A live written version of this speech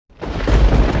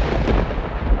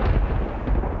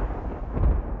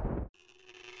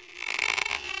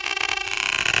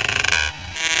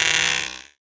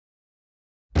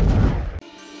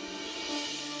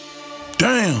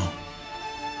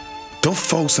Them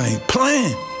folks ain't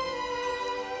playing.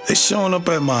 They showing up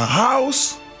at my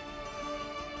house,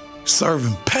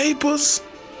 serving papers,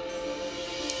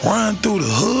 riding through the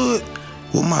hood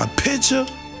with my picture,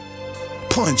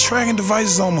 putting tracking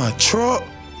devices on my truck.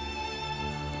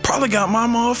 Probably got my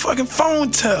motherfucking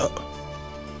phone tapped.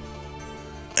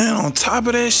 And on top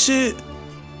of that shit,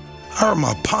 I heard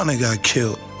my partner got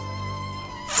killed.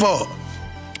 Fuck.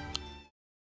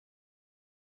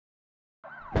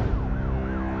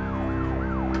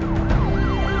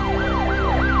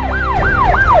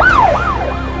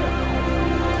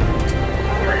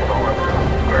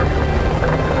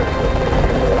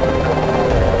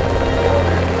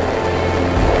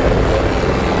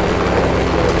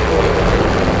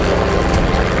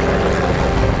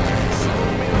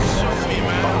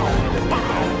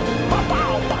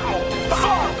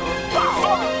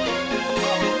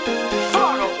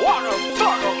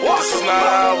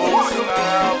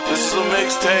 This is a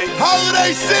mixtape.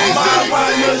 Holiday season. My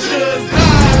partner just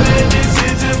died, and this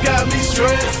shit just got me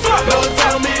stressed. Don't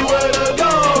tell me where to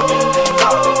go.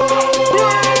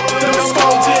 The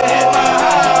smoke just hit my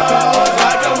house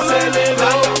like I'm selling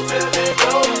dope.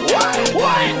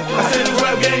 I said this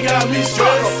rap game got me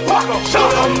stressed.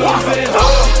 I'm losing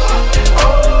hope.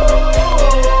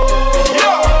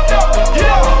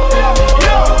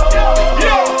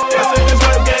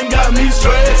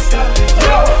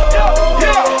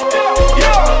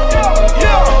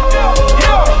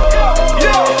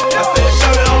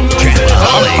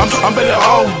 I'm better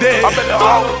all dead,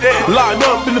 locked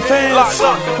up in the fans.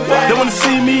 They wanna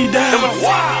see me down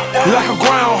like a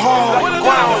groundhog.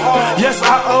 Yes,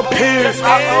 I appear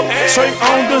straight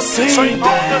on the scene,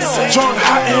 drunk,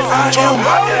 hot, and I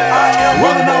am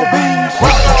rolling on beans.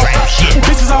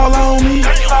 Bitches all on me,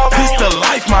 this the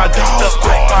life, my dog.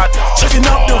 Checking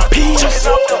up the peas,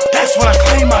 that's what I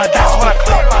claim, my dog.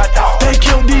 They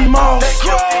killed D-Moss,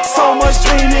 so much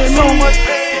pain in me.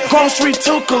 Grocery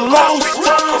took a loss,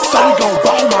 so we gon'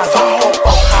 ball my dog.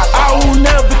 I will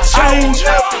never change.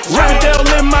 Riverdale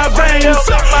in my veins,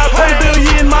 Playbill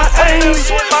in my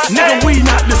aims. Nigga, we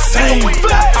not the same.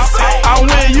 I'm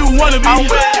where you wanna be.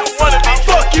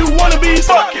 Fuck you wannabes.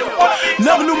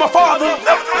 Never knew my father,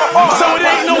 so it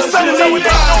ain't no son of me.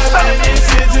 This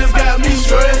shit just got me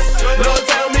stressed. Don't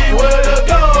tell me where to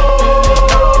go.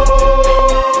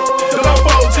 The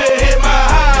folks just hit my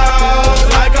house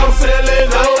like I'm selling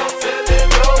dope.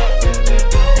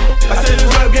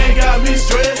 Got me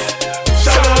stressed,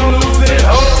 shot I'm losing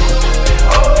hope.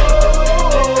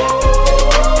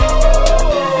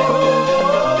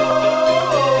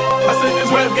 I said this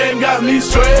rap game got me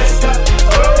stressed.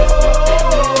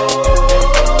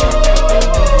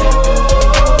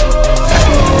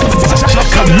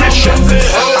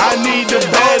 I need the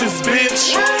baddest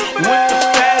bitch with the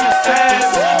fattest ass.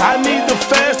 I need the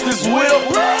fastest whip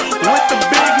with the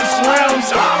biggest rims.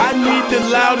 I need the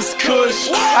loudest kush.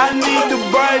 I need the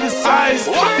brightest eyes.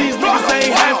 These niggas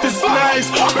ain't half as nice.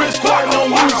 Chris Clark,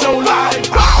 don't lose your life.